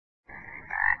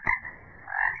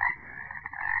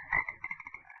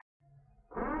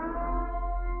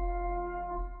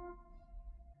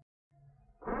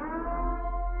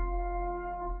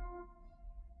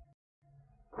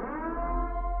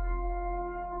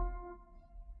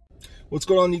What's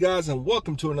going on, you guys, and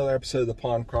welcome to another episode of the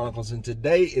Pond Chronicles. And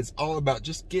today is all about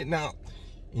just getting out,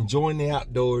 enjoying the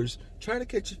outdoors, trying to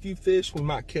catch a few fish. We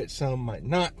might catch some, might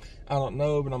not, I don't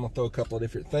know, but I'm gonna throw a couple of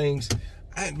different things.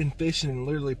 I haven't been fishing in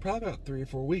literally probably about 3 or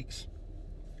 4 weeks.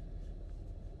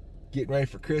 Getting ready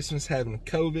for Christmas, having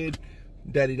COVID,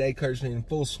 Daddy Daycare's in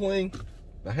full swing,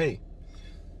 but hey,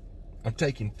 I'm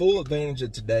taking full advantage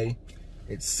of today.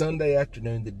 It's Sunday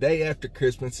afternoon, the day after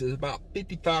Christmas. It's about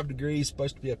 55 degrees,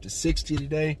 supposed to be up to 60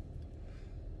 today.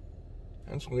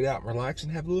 I'm just gonna get out and relax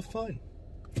and have a little fun.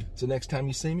 So next time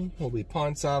you see me, we'll be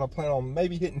pond side. I'll plan on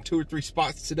maybe hitting 2 or 3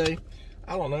 spots today.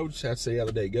 I don't know, just have to see how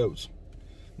the day goes.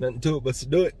 Nothing to it but to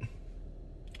do it.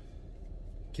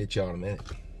 Catch y'all in a minute.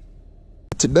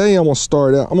 Today I'm gonna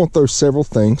start out, I'm gonna throw several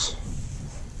things.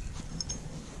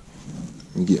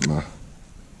 And get my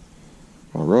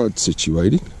rod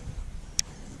situated.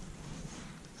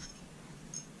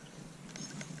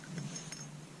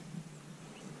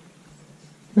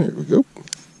 There we go.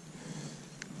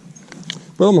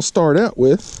 But I'm going to start out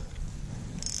with,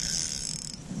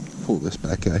 pull this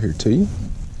back out here to you,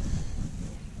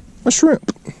 a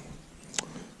shrimp.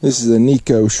 This is a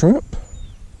Nikko shrimp.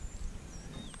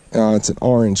 It's an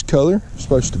orange color,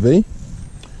 supposed to be.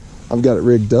 I've got it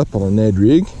rigged up on a Ned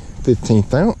rig,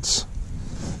 15th ounce.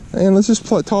 And let's just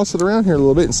toss it around here a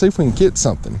little bit and see if we can get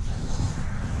something.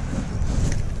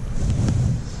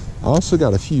 I also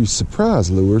got a few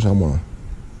surprise lures I'm going to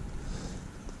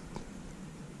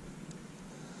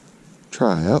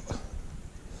try out.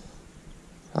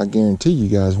 I guarantee you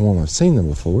guys won't have seen them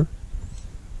before.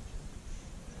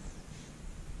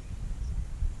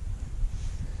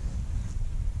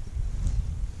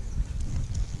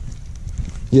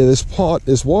 Yeah,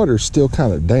 this water's still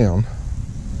kind of down,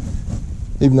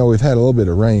 even though we've had a little bit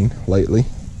of rain lately.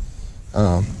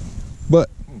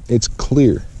 But it's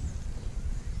clear.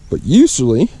 But used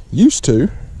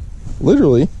to,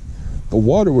 literally, the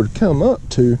water would come up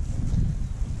to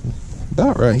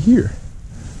about right here,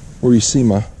 where you see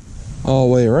my all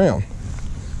the way around.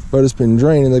 But it's been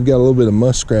draining. They've got a little bit of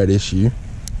muskrat issue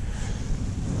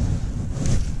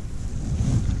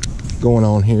going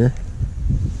on here.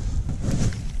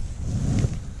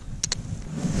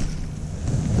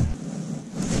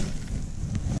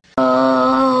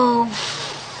 Oh,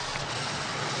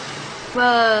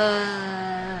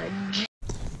 fudge.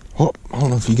 Oh, I don't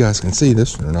know if you guys can see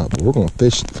this one or not, but we're going to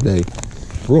fish today.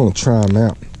 We're going to try them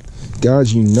out.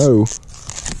 Guys, you know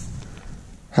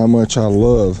how much I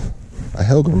love a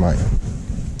hellgramite.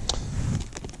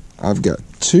 I've got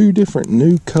 2 different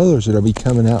new colors that'll be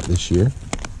coming out this year.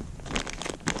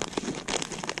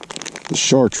 The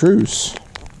chartreuse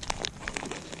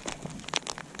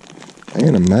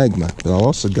and a magma, but I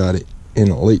also got it in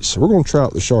a leech. So we're going to try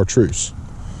out the chartreuse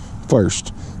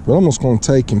first. But I'm just going to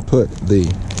take and put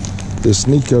this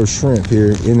Nikko shrimp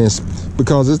here in this,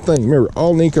 because this thing, remember,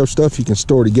 all Nikko stuff you can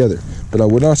store together, but I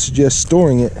would not suggest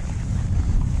storing it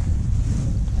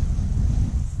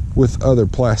with other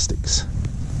plastics.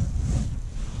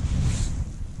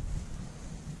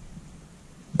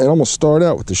 And I'm gonna start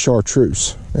out with the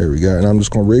chartreuse. There we go. And I'm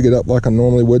just gonna rig it up like I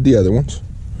normally would the other ones.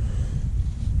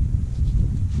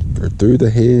 Go through the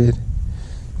head,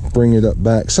 bring it up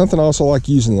back. Something I also like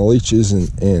using the leeches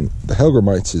and the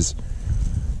hellgramites is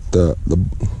the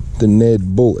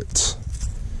Ned bullets.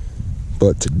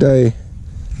 But today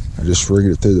I just rigged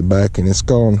it through the back, and it's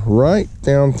gone right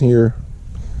down here,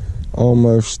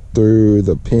 almost through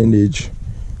the appendage,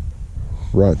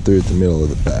 right through the middle of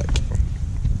the back.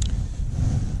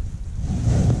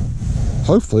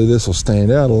 Hopefully this will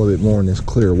stand out a little bit more in this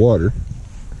clear water.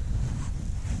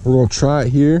 We're going to try it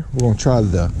here. We're going to try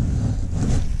the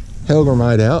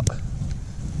hellgramite out,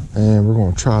 and we're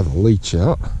going to try the leech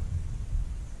out.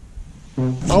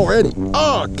 Already.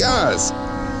 Oh, guys.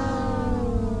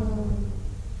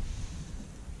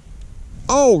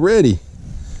 Already.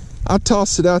 I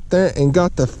tossed it out there and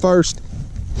got the first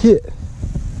hit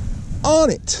on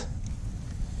it.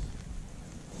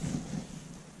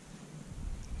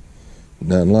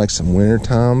 Nothing like some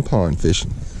wintertime pond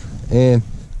fishing. And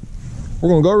we're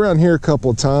going to go around here a couple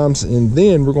of times, and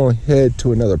then we're going to head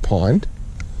to another pond.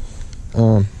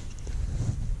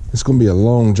 It's going to be a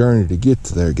long journey to get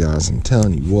to there, guys. I'm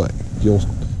telling you what. You'll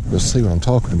see what I'm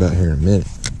talking about here in a minute.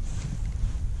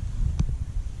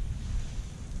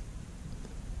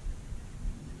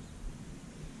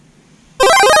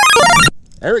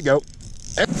 There we go.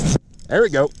 There we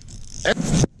go.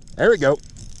 There we go.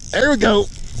 There we go.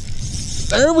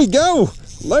 There we go.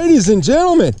 Ladies and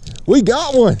gentlemen, we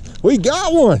got one. We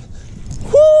got one.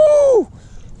 Woo!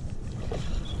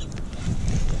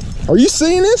 Are you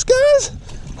seeing this, guys?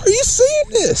 Are you seeing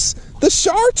this? The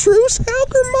chartreuse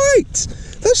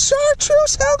hellgramite. The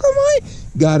chartreuse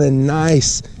hellgramite. Got a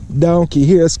nice donkey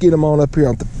here. Let's get him on up here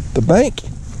on the bank.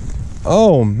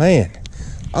 Oh man.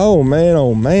 Oh man,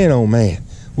 oh man, oh man.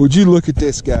 Would you look at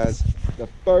this, guys? The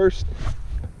first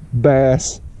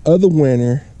bass of the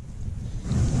winter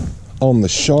on the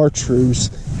chartreuse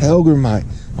hellgramite.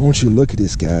 I want you to look at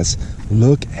this, guys.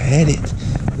 Look at it.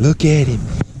 Look at him.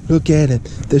 Look at it.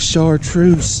 The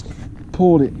chartreuse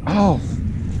pulled it off.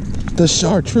 The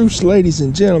chartreuse, ladies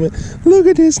and gentlemen. Look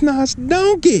at this nice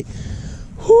donkey.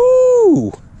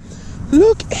 Whoo!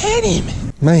 Look at him.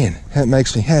 Man, that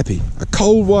makes me happy. A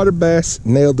cold water bass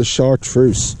nailed the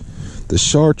chartreuse. The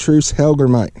chartreuse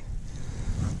hellgramite.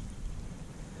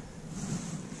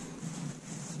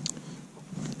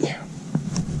 Yeah.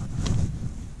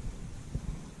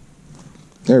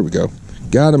 There we go.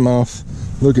 Got him off.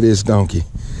 Look at this donkey.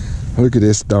 Look at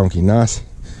this donkey. Nice,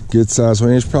 good size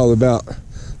one. It's probably about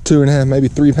 2.5, maybe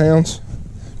 3 pounds,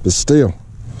 but still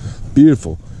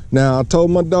beautiful. Now, I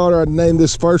told my daughter I'd name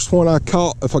this first one I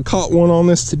caught. If I caught one on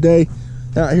this today,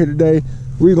 out here today,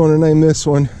 we're going to name this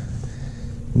one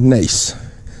Nace.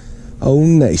 Oh,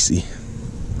 Nacey.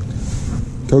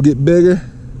 Go get bigger.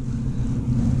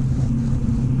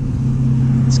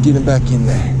 Let's get him back in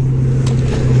there.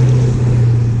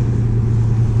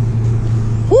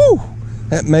 Woo!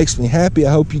 That makes me happy.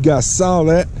 I hope you guys saw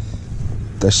that.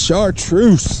 The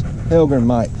chartreuse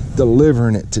hellgramite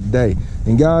delivering it today.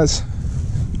 And guys,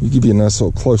 let me give you a nice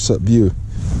little close-up view.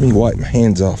 Let me wipe my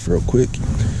hands off real quick.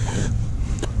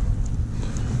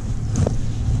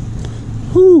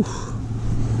 Whew.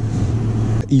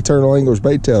 Eternal Anglers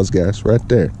bait tails, guys, right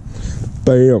there.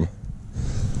 Bam.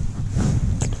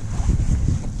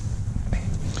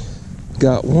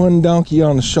 Got one donkey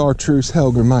on the chartreuse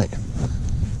hellgramite.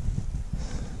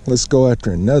 Let's go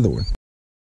after another one.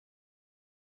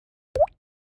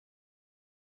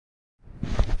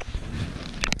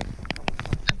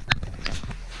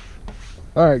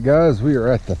 All right, guys, we are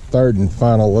at the third and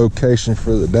final location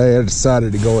for the day. I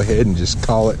decided to go ahead and just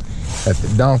call it at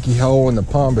the donkey hole in the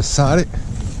pond beside it,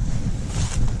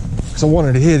 because I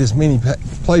wanted to hit as many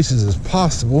places as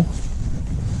possible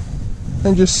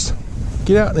and just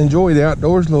get out and enjoy the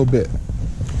outdoors a little bit.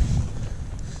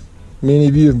 Many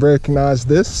of you have recognized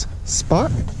this spot.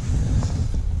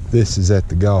 This is at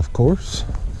the golf course.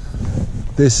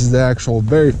 This is the actual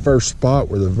very first spot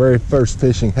where the very first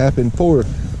fishing happened for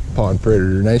Pond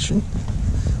Predator Nation.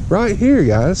 Right here,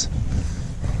 guys.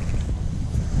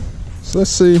 So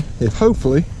let's see if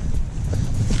hopefully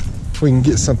we can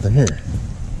get something here.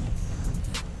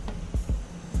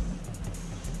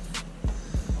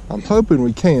 I'm hoping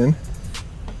we can.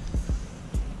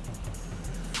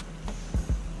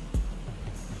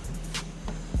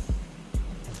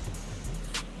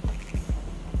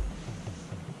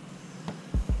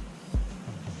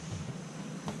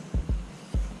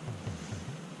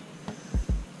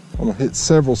 I'm gonna hit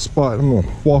several spots. I'm gonna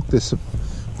walk this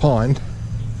pond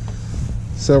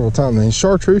several times. And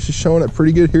chartreuse is showing up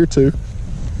pretty good here too.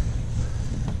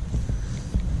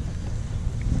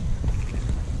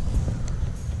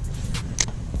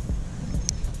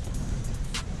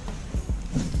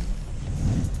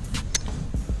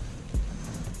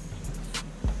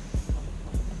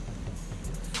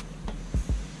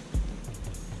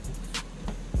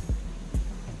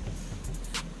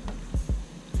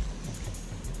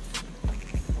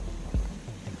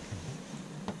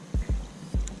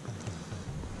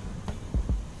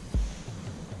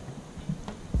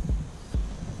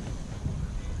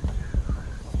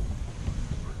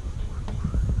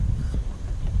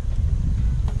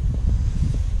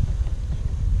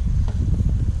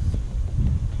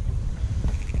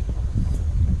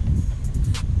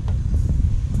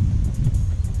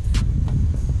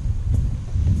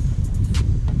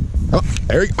 Oh,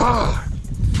 there you go. Ah,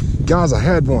 guys, I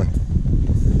had one.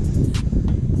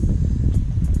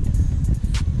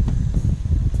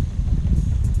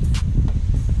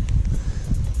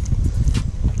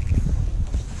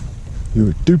 You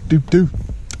were doop doop doop.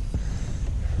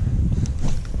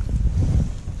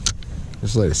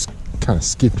 Just let it kind of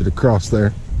skipped it across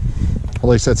there. At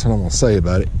least that's what I'm gonna say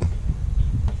about it.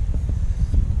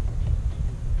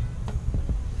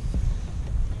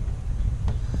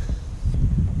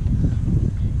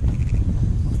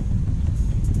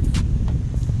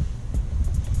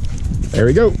 There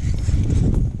we go.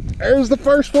 There's the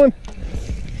first one.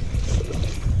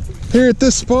 Here at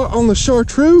this spot on the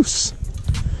chartreuse.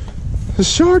 The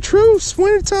chartreuse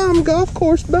wintertime golf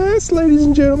course bass, ladies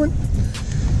and gentlemen.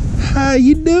 How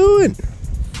you doing?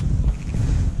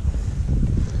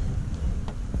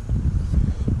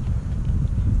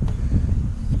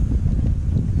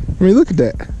 I mean, look at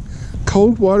that.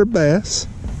 Cold water bass.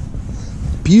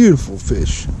 Beautiful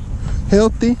fish.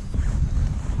 Healthy.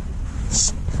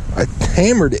 I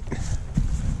hammered it.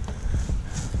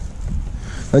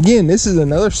 Again, this is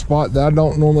another spot that I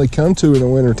don't normally come to in the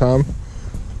wintertime,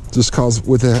 just cause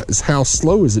with how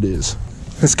slow as it is.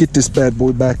 Let's get this bad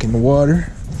boy back in the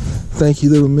water. Thank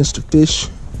you, little Mr. Fish.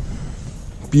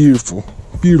 Beautiful,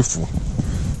 beautiful.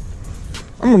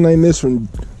 I'm gonna name this one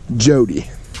Jody.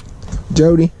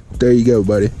 Jody, there you go,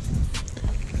 buddy.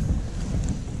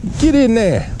 Get in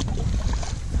there.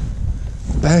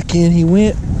 Back in he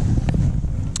went.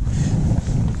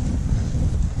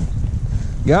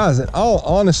 Guys, in all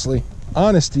honesty,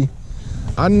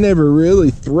 I never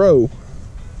really throw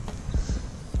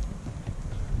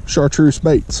chartreuse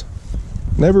baits.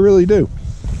 Never really do.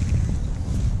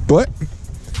 But,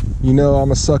 you know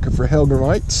I'm a sucker for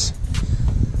hellgramites.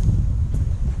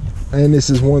 And this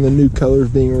is one of the new colors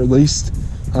being released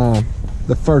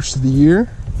the first of the year,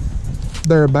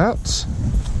 thereabouts.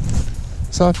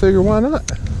 So I figure, why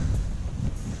not?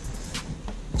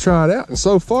 Try it out. And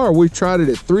so far we've tried it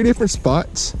at 3 different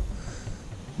spots.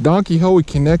 Donkey hole, we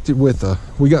connected with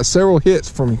we got several hits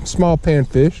from small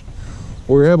panfish.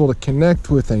 We were able to connect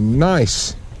with a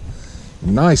nice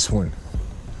one,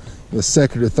 the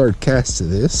second or third cast of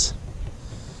this.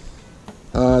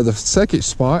 The second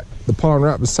spot, the pond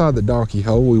right beside the donkey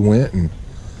hole, we went and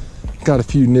got a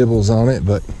few nibbles on it,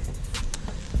 but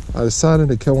I decided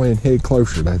to go in and head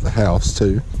closer to the house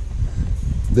too.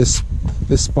 This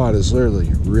spot is literally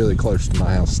really close to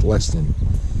my house, less than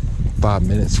 5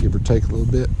 minutes, give or take a little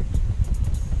bit.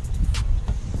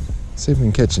 See if we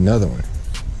can catch another one.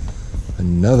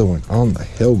 Another one on the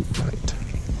hellgramite.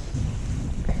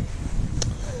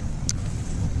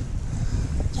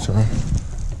 So,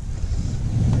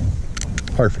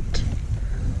 perfect.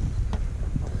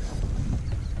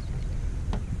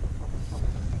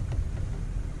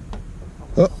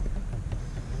 Oh,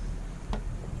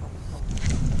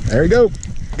 there we go.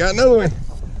 Got another one.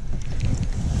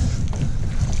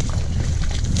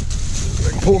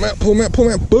 Pull him out, pull him out, pull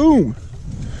him out. Boom!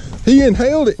 He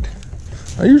inhaled it.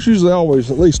 There's usually always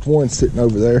at least one sitting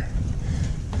over there.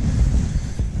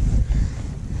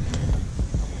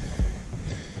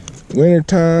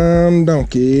 Wintertime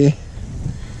donkey. Here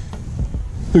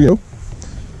we go.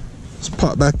 Let's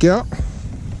pop back out.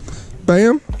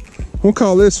 Bam. We'll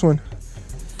call this one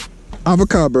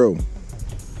Avocado.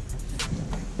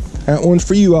 That one's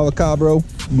for you, Avocado.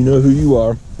 You know who you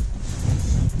are.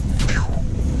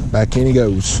 Back in he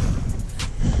goes.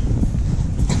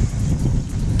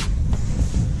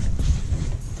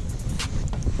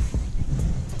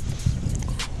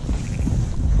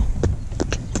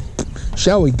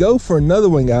 Shall we go for another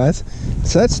one, guys?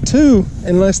 So that's 2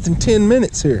 in less than 10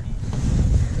 minutes here.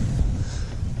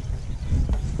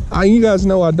 You guys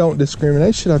know I don't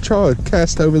discriminate. Should I try to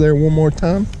cast over there one more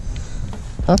time?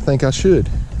 I think I should.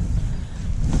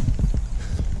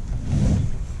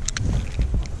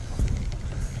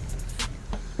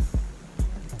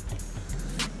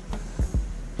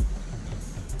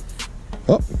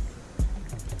 Oh.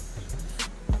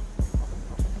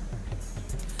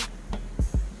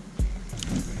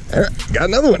 All right, got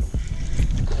another one.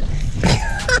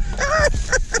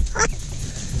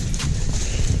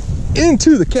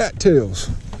 Into the cattails.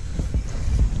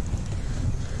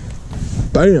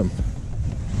 Bam.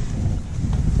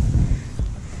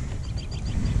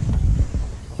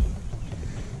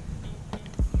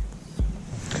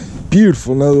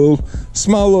 Beautiful, another little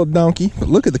small little donkey. But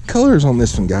look at the colors on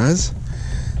this one, guys.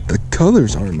 The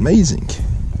colors are amazing.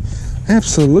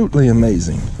 Absolutely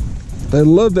amazing. I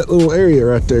love that little area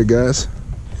right there, guys.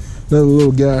 Another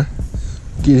little guy.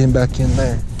 Get him back in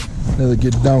there. Another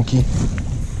good donkey.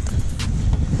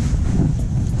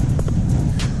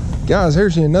 Guys,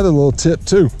 here's another little tip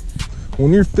too.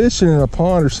 When you're fishing in a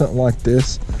pond or something like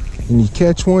this and you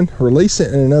catch one, release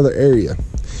it in another area.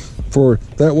 For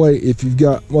that way, if you've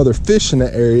got other fish in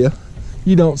that area,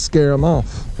 you don't scare them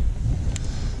off.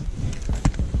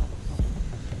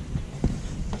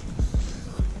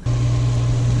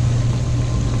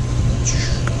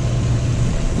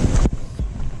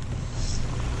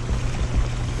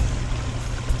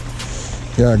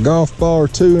 Got a golf ball or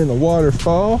two in the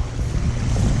waterfall.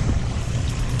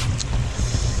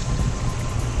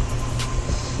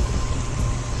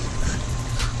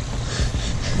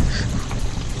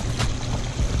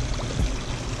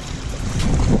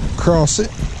 Across it.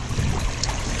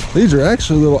 These are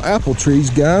actually little apple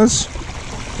trees, guys.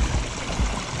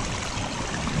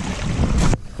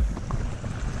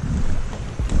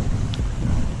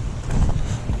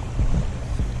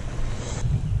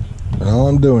 All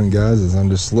I'm doing, guys, is I'm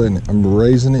just letting it, I'm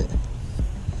raising it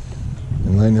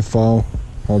and letting it fall.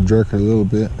 I'll jerk it a little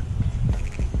bit.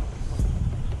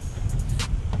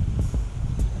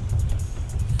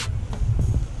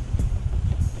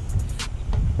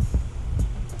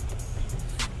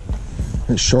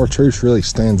 That chartreuse really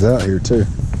stands out here too.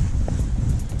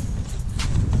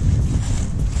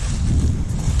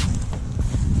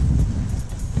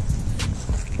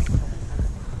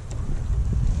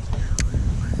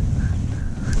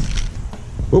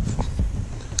 Oop.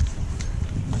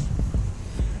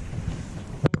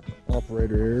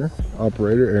 Operator error.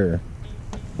 Operator error.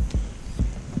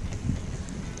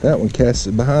 That one cast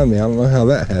it behind me. I don't know how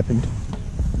that happened.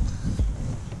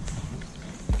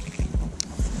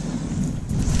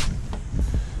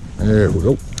 There we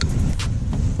go.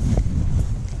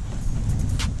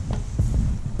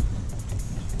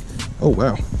 Oh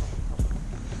wow.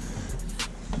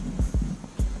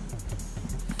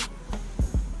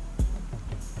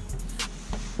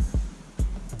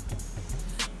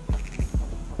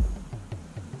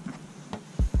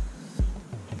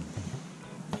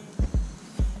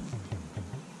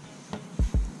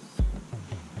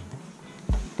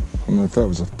 I don't know if that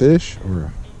was a fish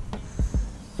or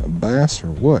a bass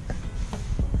or what.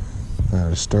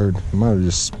 I might have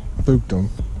just spooked him.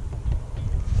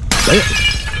 Bam!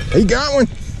 He got one!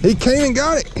 He came and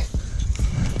got it!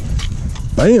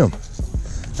 Bam!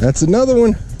 That's another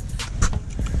one.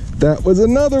 That was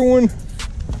another one.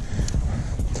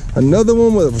 Another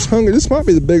one that was hungry. This might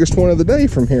be the biggest one of the day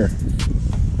from here.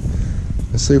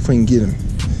 Let's see if we can get him.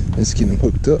 Let's get him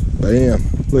hooked up. Bam!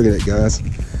 Look at that, guys.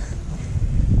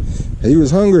 He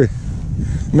was hungry.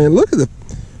 Man, look at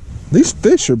these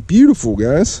fish are beautiful,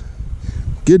 guys.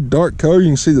 Good dark color. You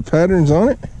can see the patterns on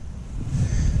it.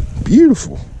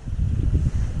 Beautiful.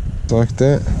 Like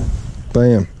that.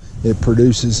 Bam. It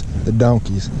produces the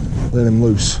donkeys. Let him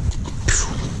loose.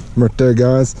 Right there,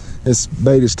 guys. This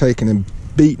bait is taking a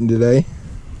beating today.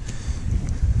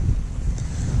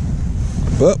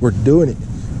 But we're doing it.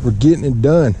 We're getting it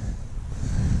done.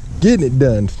 Getting it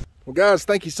done. Well, guys,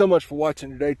 thank you so much for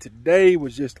watching today. Today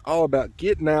was just all about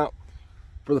getting out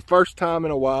for the first time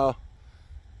in a while.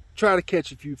 Try to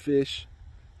catch a few fish,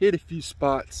 hit a few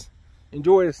spots,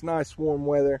 enjoy this nice warm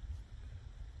weather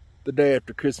the day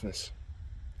after Christmas.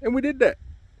 And we did that.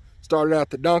 Started out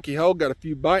the donkey hole, got a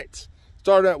few bites.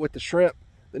 Started out with the shrimp,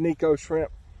 the Nikko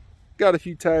shrimp. Got a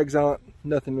few tags on it,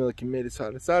 nothing really committed, so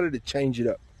I decided to change it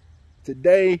up.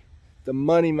 Today, the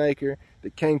money maker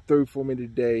that came through for me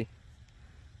today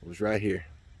was right here.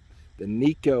 The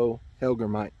Nikko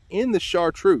hellgramite in the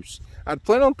chartreuse. I'd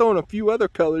planned on throwing a few other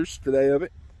colors today of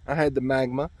it. I had the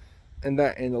magma and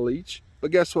that and the leech.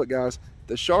 But guess what, guys?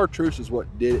 The chartreuse is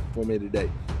what did it for me today.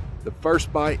 The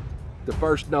first bite, the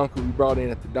first donkey we brought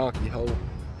in at the donkey hole,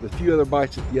 a few other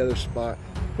bites at the other spot,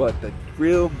 but the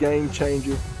real game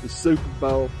changer, the Super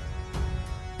Bowl,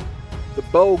 the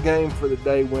bowl game for the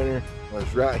day winner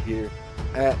was right here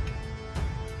at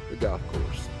the golf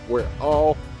course where it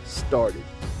all started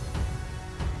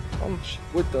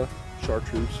with the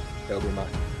chartreuse hellgramite.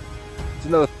 It's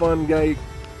another fun day.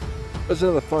 It's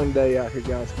another fun day out here,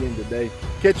 guys. Again today,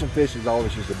 catching fish is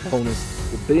always just a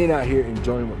bonus. But being out here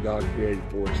enjoying what God created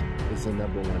for us is the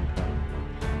 #1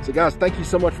 thing. So, guys, thank you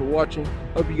so much for watching.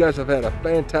 Hope you guys have had a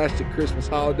fantastic Christmas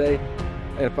holiday.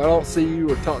 And if I don't see you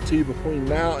or talk to you between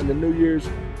now and the New Year's,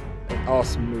 an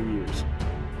awesome New Year's.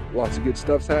 Lots of good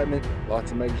stuff's happening.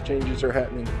 Lots of major changes are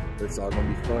happening. But it's all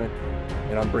going to be fun.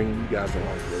 And I'm bringing you guys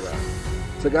along for the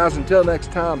ride. So, guys, until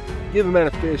next time, give a man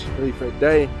a fish, leave for a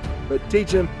day. But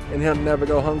teach him, and he'll never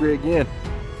go hungry again.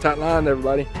 Tight line,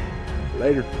 everybody.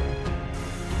 Later.